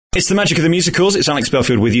It's the magic of the musicals. It's Alex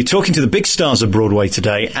Belfield with you, talking to the big stars of Broadway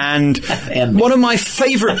today, and one of my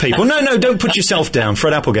favourite people. No, don't put yourself down.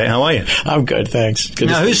 Fred Applegate, how are you? I'm good, thanks. Good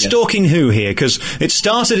now, who's stalking who here? Because it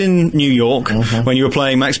started in New York when you were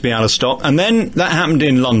playing Max Bialystock, and then that happened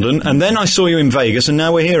in London, and then I saw you in Vegas, and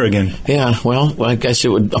now we're here again. Yeah, well, I guess it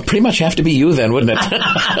would pretty much have to be you then, wouldn't it?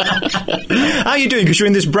 How are you doing? Because you're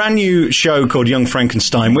in this brand new show called Young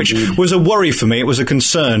Frankenstein, which was a worry for me. It was a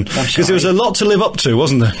concern, because there was a lot to live up to,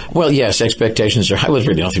 wasn't there? Well, yes, expectations are high. Well, there's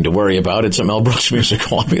really nothing to worry about. It's a Mel Brooks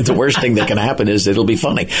musical. I mean, the worst thing that can happen is it'll be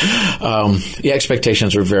funny. The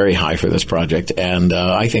expectations are very high for this project, and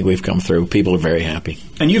I think we've come through. People are very happy.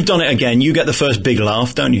 And you've done it again. You get the first big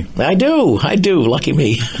laugh, don't you? I do. Lucky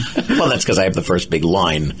me. Well, that's because I have the first big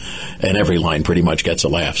line, and every line pretty much gets a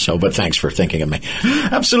laugh. But thanks for thinking of me.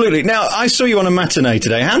 Absolutely. Now, I saw you on a matinee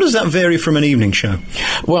today. How does that vary from an evening show?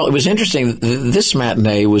 Well, it was interesting. This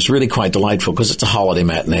matinee was really quite delightful because it's a holiday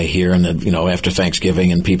matinee here, and after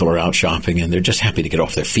Thanksgiving, and people are out shopping, and they're just happy to get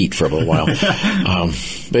off their feet for a little while.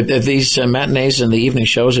 But these matinees and the evening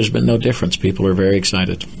shows, there's been no difference. People are very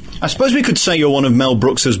excited. I suppose we could say you're one of Mel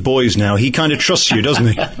Brooks's boys now. He kind of trusts you, doesn't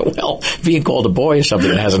he? Well, being called a boy is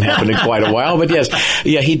something that hasn't happened in quite a while, but yes.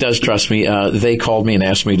 Yeah, he does trust me. They called me and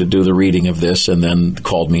asked me to do the reading of this, and then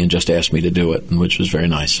called me and just asked me to do it, which was very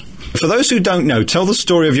nice. For those who don't know, tell the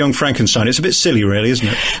story of Young Frankenstein. It's a bit silly, really, isn't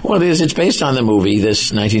it? Well, it is. It's based on the movie,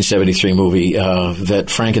 this 1973 movie,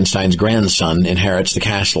 that Frankenstein's grandson inherits the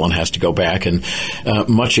castle and has to go back, and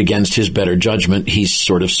much against his better judgment, he's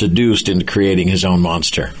sort of seduced into creating his own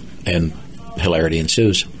monster. And hilarity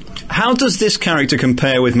ensues. How does this character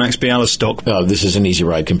compare with Max Bialystock? This is an easy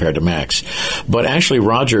ride compared to Max. But actually,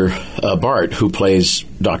 Roger Bart, who plays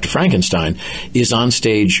Dr. Frankenstein, is on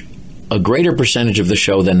stage a greater percentage of the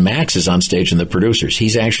show than Max is on stage and the producers.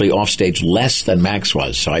 He's actually off stage less than Max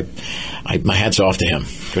was. So my hat's off to him,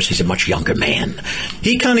 because he's a much younger man.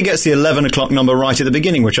 He kind of gets the 11 o'clock number right at the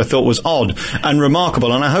beginning, which I thought was odd and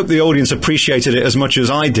remarkable, and I hope the audience appreciated it as much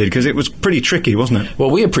as I did, because it was pretty tricky, wasn't it?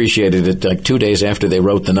 Well, we appreciated it. Like 2 days after they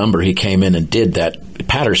wrote the number, he came in and did that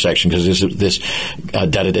patter section, because this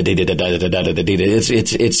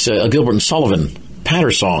it's a Gilbert and Sullivan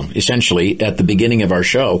patter song, essentially, at the beginning of our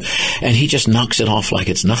show, and he just knocks it off like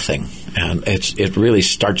it's nothing, and it really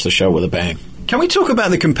starts the show with a bang. Can we talk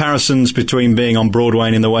about the comparisons between being on Broadway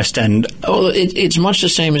and in the West End? Oh, it's much the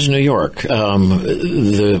same as New York.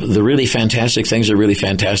 The really fantastic things are really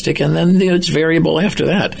fantastic, and then it's variable after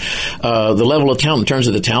that. The level of talent, in terms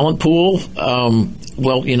of the talent pool,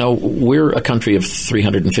 well, we're a country of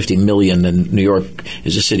 350 million, and New York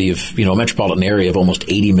is a city of, a metropolitan area of almost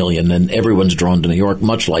 80 million, and everyone's drawn to New York,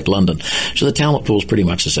 much like London. So the talent pool is pretty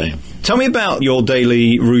much the same. Tell me about your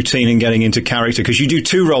daily routine in getting into character, because you do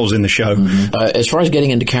 2 roles in the show. As far as getting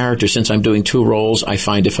into character, since I'm doing 2 roles, I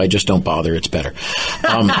find if I just don't bother, it's better.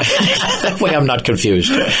 That way I'm not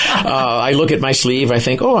confused. I look at my sleeve, I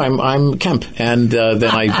think, I'm Kemp, and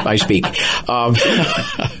then I speak.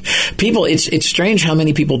 People, it's strange how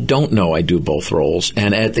many people don't know I do both roles.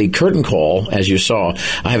 And at the curtain call, as you saw,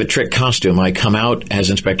 I have a trick costume. I come out as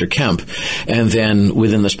Inspector Kemp, and then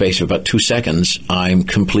within the space of about 2 seconds, I'm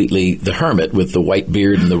completely the Hermit with the white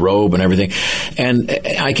beard and the robe and everything. And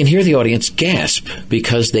I can hear the audience gasp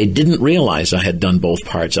because they didn't realize I had done both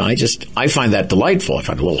parts. And I find that delightful. I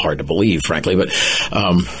find it a little hard to believe, frankly, but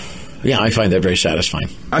yeah, I find that very satisfying.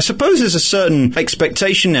 I suppose there's a certain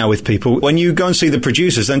expectation now with people. When you go and see the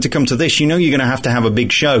producers, then to come to this, you're going to have a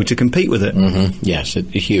big show to compete with it. Mm-hmm. Yes, a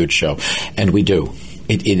huge show. And we do.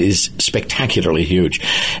 It is spectacularly huge.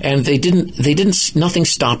 And nothing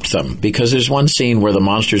stopped them, because there's one scene where the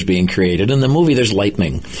monster's being created. In the movie, there's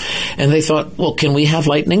lightning. And they thought, well, can we have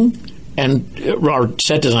lightning? And our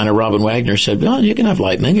set designer, Robin Wagner, said, well, you can have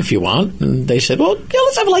lightning if you want. And they said, well, yeah,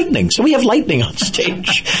 let's have lightning. So we have lightning on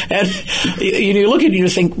stage. And you look at it and you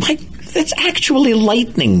think, that's actually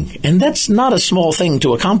lightning. And that's not a small thing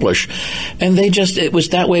to accomplish. And it was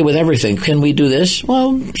that way with everything. Can we do this?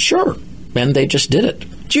 Well, sure. And they just did it.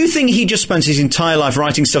 Do you think he just spends his entire life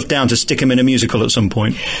writing stuff down to stick him in a musical at some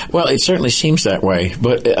point? Well, it certainly seems that way,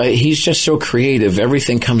 but he's just so creative.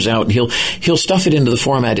 Everything comes out, and he'll stuff it into the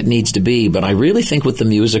format it needs to be. But I really think with the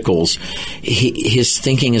musicals, his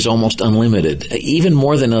thinking is almost unlimited, even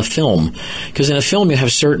more than a film. Because in a film, you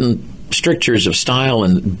have certain strictures of style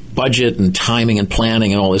and budget and timing and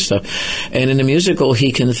planning and all this stuff. And in a musical,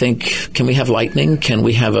 he can think, can we have lightning? Can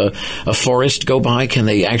we have a forest go by? Can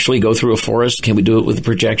they actually go through a forest? Can we do it with a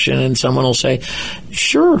projection? And someone will say,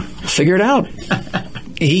 sure, figure it out.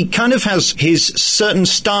 he kind of has his certain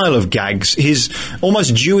style of gags, his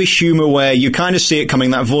almost Jewish humour where you kind of see it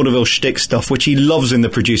coming, that vaudeville shtick stuff, which he loves in The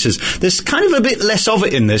Producers. There's kind of a bit less of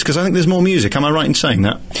it in this, because I think there's more music. Am I right in saying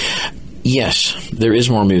that? Yes, there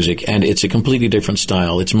is more music, and it's a completely different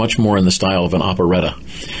style. It's much more in the style of an operetta,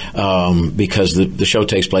 because the show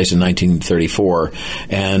takes place in 1934,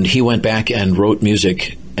 and he went back and wrote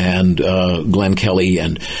music, and Glenn Kelly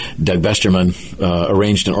and Doug Besterman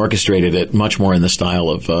arranged and orchestrated it much more in the style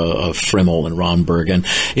of Frimmel and Romberg. And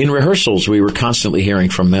in rehearsals, we were constantly hearing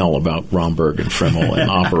from Mel about Romberg and Frimmel and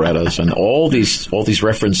operettas and all these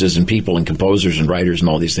references and people and composers and writers and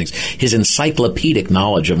all these things. His encyclopedic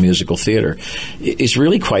knowledge of musical theater is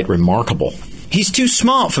really quite remarkable. He's too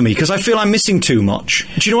smart for me because I feel I'm missing too much.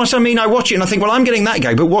 Do you know what I mean? I watch it and I think, well, I'm getting that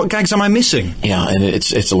gag, but what gags am I missing? Yeah, and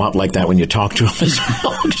it's a lot like that when you talk to him as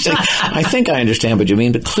well. I think I understand what you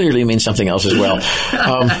mean, but clearly it means something else as well.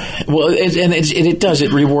 It does.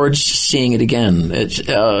 It rewards seeing it again.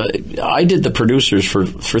 I did The Producers for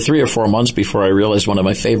 3 or 4 months before I realized one of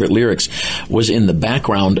my favorite lyrics was in the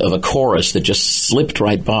background of a chorus that just slipped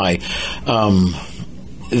right by.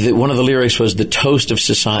 One of the lyrics was, "The toast of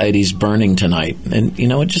society's burning tonight," and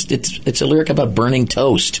it's a lyric about burning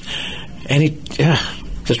toast, and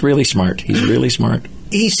just really smart. He's really smart.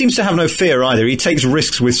 He seems to have no fear either. He takes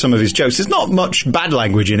risks with some of his jokes. There's not much bad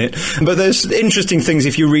language in it, but there's interesting things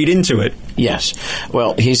if you read into it. Yes.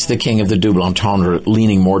 Well, he's the king of the double entendre,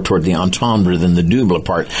 leaning more toward the entendre than the double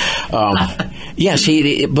part. Yes,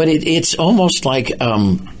 but it's almost like...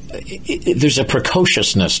 there's a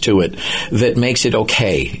precociousness to it that makes it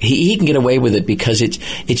okay. He can get away with it because it's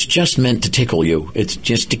just meant to tickle you. It's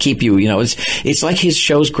just to keep you, it's like his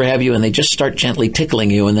shows grab you and they just start gently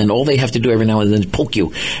tickling you, and then all they have to do every now and then is poke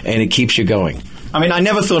you, and it keeps you going. I mean, I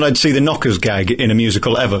never thought I'd see the Knockers gag in a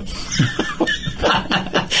musical ever.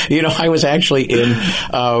 I was actually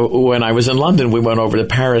when I was in London, we went over to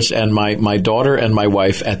Paris, and my daughter and my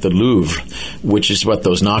wife at the Louvre, which is what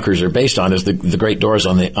those knockers are based on, is the great doors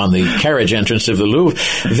on the carriage entrance of the Louvre.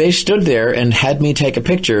 They stood there and had me take a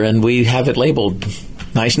picture, and we have it labeled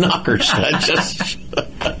 "Nice Knockers."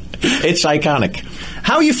 It's iconic.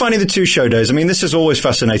 How are you finding the 2 show days? I mean, this has always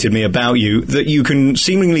fascinated me about you, that you can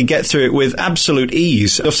seemingly get through it with absolute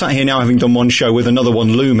ease. I've sat here now having done one show with another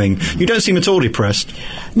one looming. You don't seem at all depressed.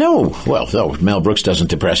 No. Well, no, Mel Brooks doesn't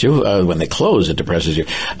depress you. When they close, it depresses you.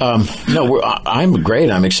 No, I'm great.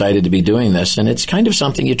 I'm excited to be doing this, and it's kind of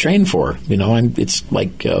something you train for. It's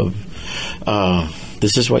like...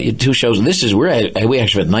 this is what you 2 shows. We actually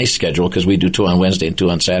have a nice schedule because we do 2 on Wednesday and 2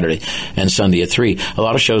 on Saturday and Sunday at 3. A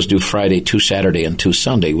lot of shows do Friday, 2 Saturday, and 2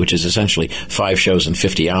 Sunday, which is essentially 5 shows in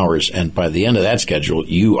 50 hours. And by the end of that schedule,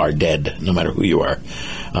 you are dead, no matter who you are.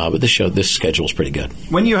 But this schedule is pretty good.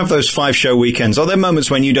 When you have those 5-show weekends, are there moments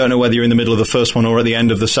when you don't know whether you're in the middle of the first one or at the end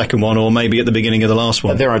of the second one, or maybe at the beginning of the last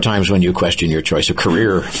one? There are times when you question your choice of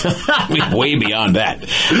career. Way beyond that.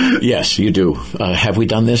 Yes, you do. Have we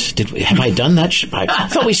done this? Have I done that? I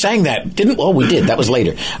thought we sang that. Didn't? Oh, we did. That was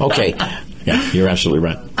later. Okay. Yeah, you're absolutely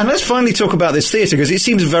right. And let's finally talk about this theatre, because it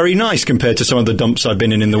seems very nice compared to some of the dumps I've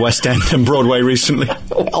been in the West End and Broadway recently.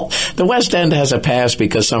 Well, the West End has a past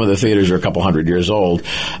because some of the theatres are a couple hundred years old.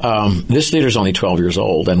 This theatre's only 12 years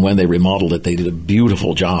old, and when they remodeled it, they did a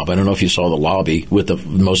beautiful job. I don't know if you saw the lobby with the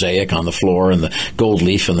mosaic on the floor and the gold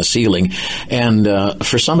leaf on the ceiling. And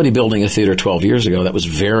for somebody building a theatre 12 years ago, that was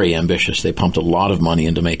very ambitious. They pumped a lot of money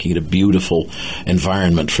into making it a beautiful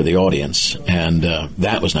environment for the audience, and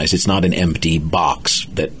that was nice. It's not an empty box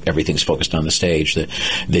that everything's focused on the stage.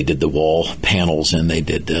 They did the wall panels, and they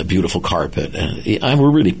did beautiful carpet. And we're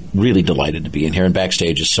really, really delighted to be in here. And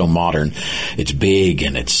backstage is so modern. It's big,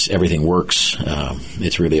 and everything works.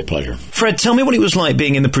 It's really a pleasure. Fred, tell me what it was like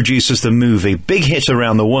being in The Producers, the movie. Big hit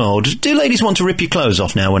around the world. Do ladies want to rip your clothes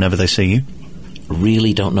off now whenever they see you?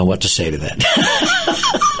 Really don't know what to say to that.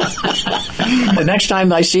 The next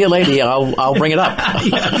time I see a lady, I'll bring it up.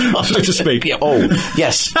 So to speak. Yeah. Oh,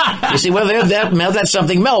 yes. You see, well, that's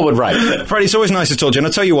something Mel would write. Freddie, it's always nice to talk to you, and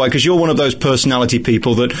I'll tell you why, because you're one of those personality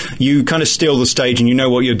people that you kind of steal the stage and you know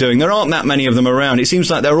what you're doing. There aren't that many of them around. It seems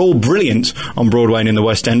like they're all brilliant on Broadway and in the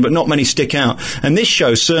West End, but not many stick out. And this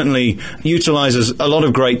show certainly utilises a lot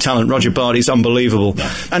of great talent. Roger Barty's unbelievable.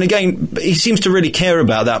 Yeah. And again, he seems to really care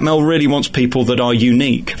about that. Mel really wants people that are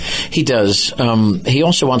unique. He does. He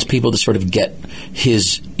also wants people to sort of get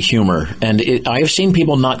his humor, and I have seen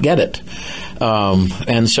people not get it.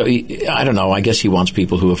 And so, I don't know, I guess he wants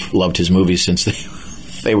people who have loved his movies since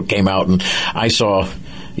they came out, and I saw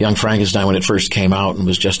Young Frankenstein when it first came out and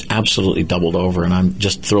was just absolutely doubled over, and I'm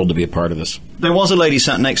just thrilled to be a part of this. There was a lady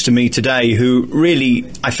sat next to me today who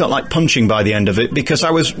really, I felt like punching by the end of it, because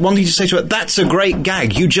I was wanting to say to her, that's a great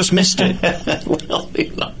gag, you just missed it. Well,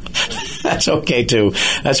 that's okay, too.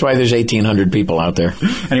 That's why there's 1,800 people out there.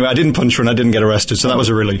 Anyway, I didn't punch her and I didn't get arrested, so that was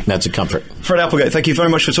a relief. That's a comfort. Fred Applegate, thank you very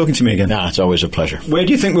much for talking to me again. It's always a pleasure. Where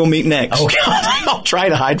do you think we'll meet next? Oh, God, I'll try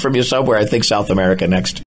to hide from you somewhere. I think South America next.